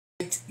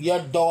tonight, you're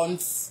done.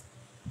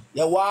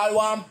 You all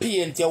want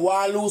paint, you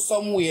want lose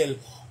some whale.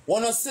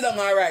 Wanna sit down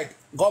alright,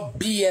 got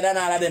beard and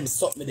all of them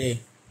suck me there.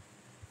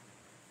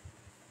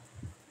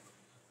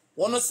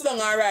 Wanna sit down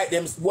alright,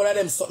 them one of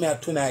them suck me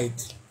out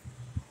tonight.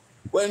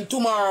 When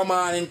tomorrow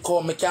morning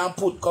come, I can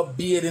put got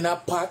beard in a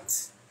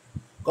pot,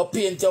 go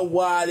paint your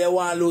wall, you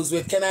want lose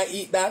weight. Can I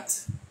eat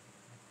that?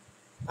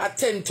 At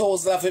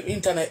 10,000 of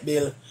internet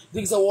bill.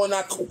 Things I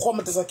wanna come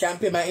to so I can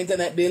pay my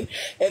internet bill.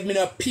 If me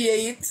not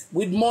pay it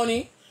with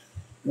money,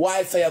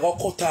 Wi-Fi got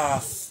cut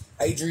off.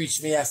 It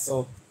reach me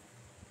so.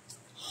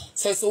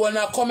 So when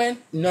I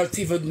comment, not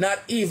even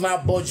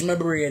budge my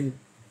brain.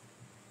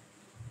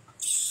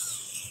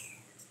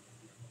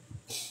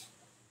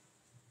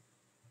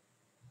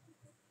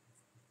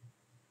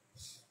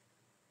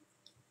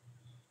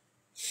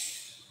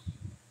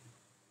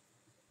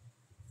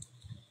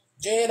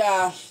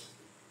 Jada,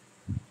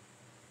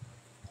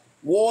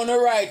 wanna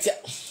write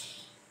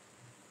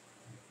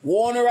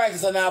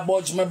is not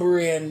budge my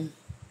brain.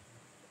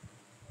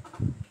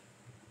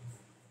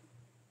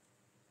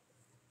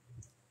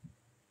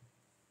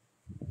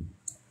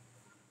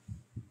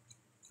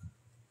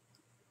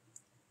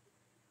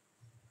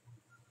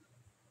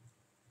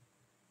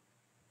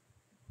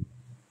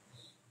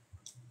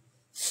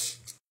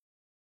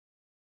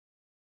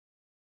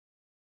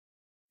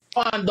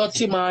 Man,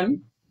 dirty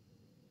man.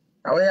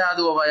 What you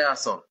do over here,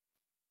 son?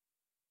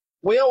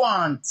 What you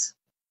want?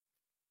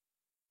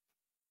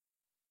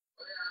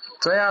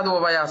 What you do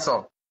over here,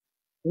 son?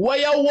 What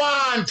you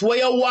want? What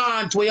you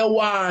want? What you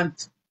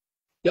want?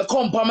 You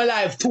come for my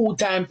life 2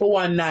 times for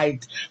one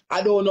night.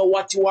 I don't know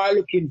what you are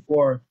looking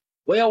for.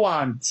 What you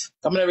want?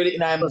 Come on, read it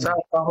now.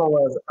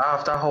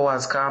 After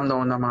hours, calm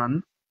down,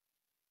 man.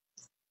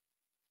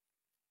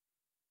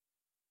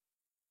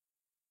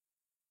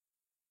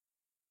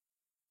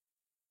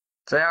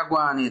 So you go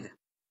on it.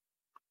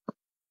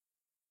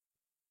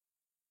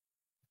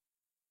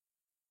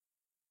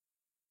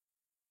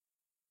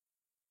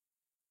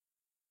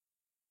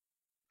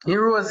 You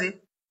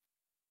Rosie?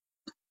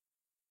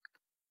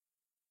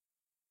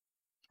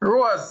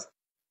 Rose?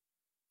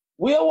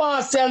 We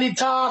want to sell the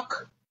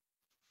talk.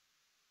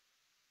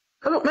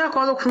 Look, me I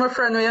come look for my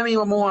friend when you mean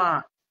what I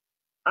want.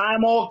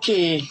 I'm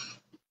okay.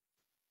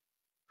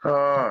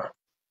 Oh.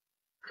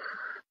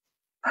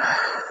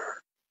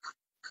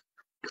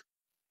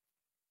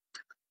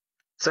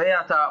 So you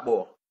talk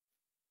about?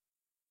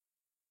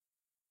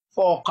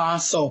 Fuck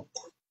and suck.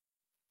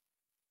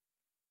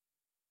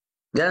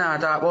 You not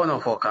talk about no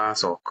fuck and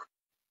suck.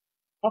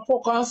 A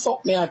fuck and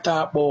suck me I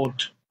talk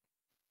about.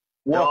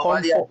 Walk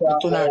on Nobody fuck me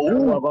talk tonight.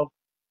 about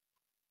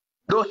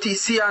Dirty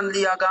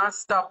Seonlee, I can't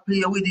stop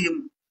playing with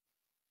him.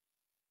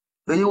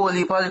 When you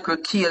only political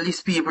kill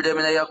these people them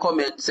in your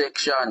comment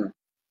section.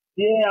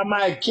 Yeah, I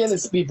might kill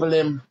these people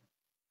them.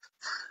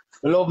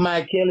 Love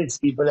my kill these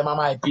people them, I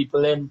might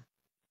people them.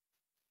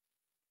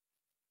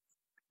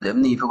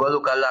 Them need to go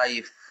look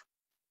alive.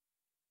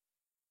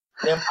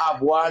 Them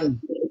have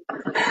one.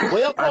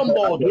 Where you come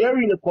about? Where you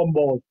really come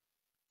about?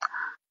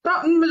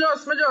 Nothing, me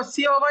just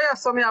see over here,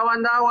 so me I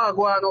wonder what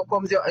go on, how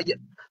comes here.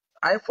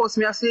 I first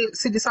me I see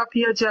this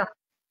appear here.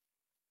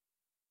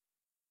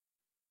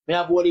 Me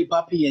have one heap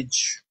of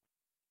page.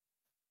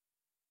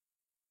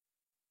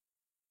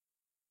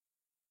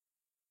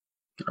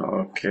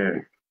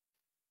 Okay.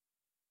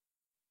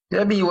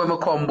 Yeah, be when me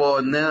come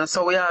born,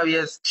 so we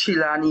always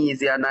chill and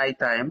easy at night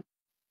time.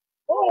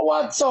 Oh,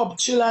 what's up?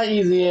 Chill and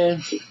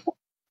easy.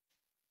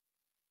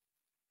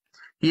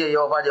 Yeah,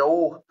 you over there,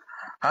 oh,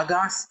 I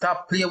gotta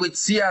stop playing with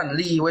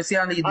Seonlee. Where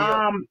Seonlee do?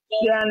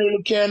 Seonlee,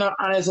 look here now,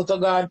 honest to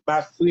God,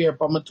 I swear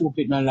for my 2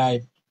 in my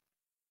life.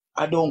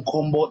 I don't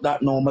come about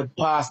that now. I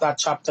passed that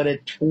chapter there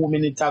 2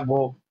 minutes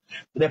ago.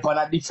 They're on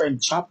a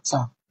different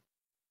chapter.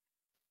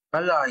 I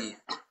lie.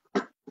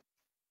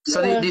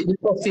 So Yeah.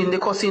 the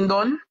cussing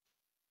done?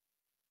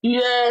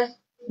 Yeah.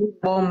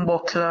 Bumbo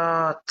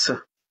clot.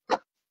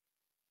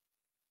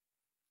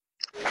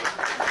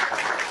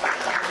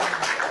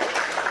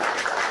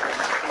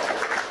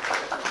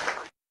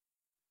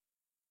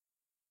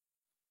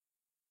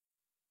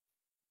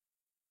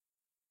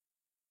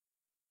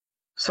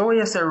 So what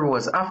you say,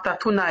 Rose, after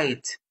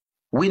tonight,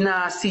 we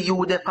not see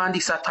you there on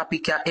this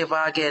topic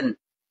ever again.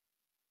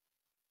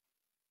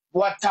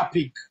 What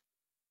topic?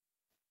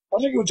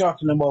 What are you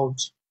talking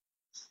about?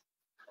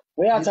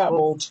 What are you talking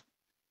about?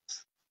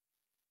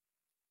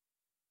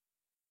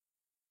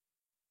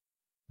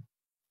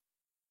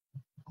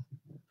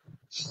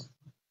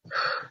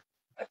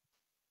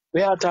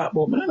 What are you talking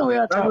about? I don't know what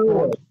you're talking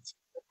about.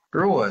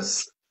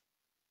 Rose.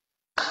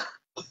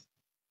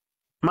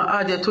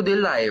 I add you to the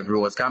live,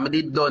 Rose, because I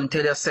did done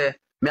tell you, say,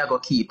 me I go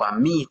keep a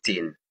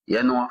meeting,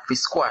 you know, to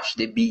squash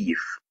the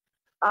beef.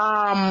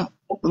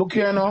 Look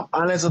here now,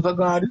 honest to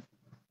God,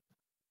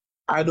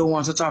 I don't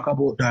want to talk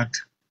about that.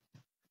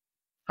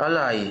 A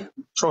lie.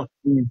 Trust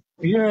me.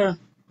 Yeah.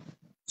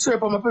 Sorry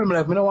for my family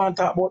life, I don't want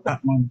to talk about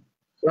that, man.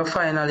 So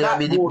finally, I'll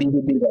be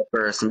the bigger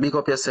person. Big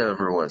up yourself,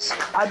 Rose.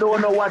 I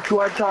don't know what you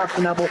are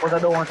talking about, but I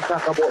don't want to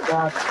talk about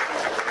that.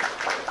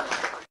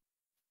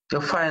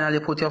 You finally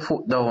put your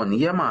foot down.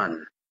 Yeah,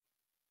 man.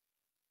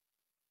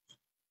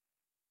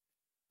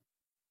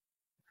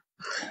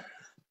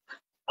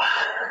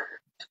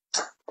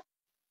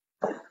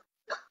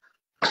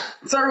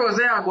 So, Rose,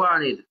 I go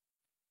on it.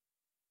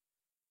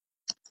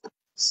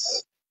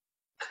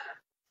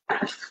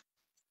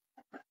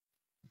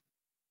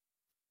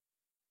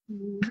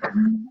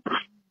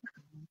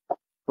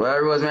 Well,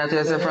 Rose, I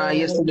tell you from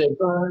yesterday,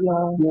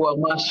 you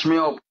mash me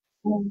up.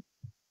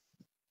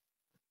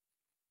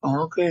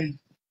 Okay.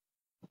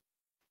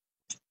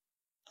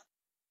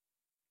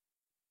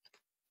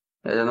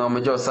 You know,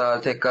 me just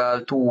take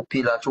 2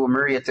 pillar, 2 me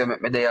rate you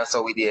make me there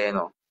so with you, you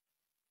know.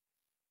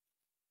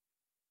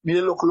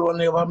 Me look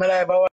lonely over my life.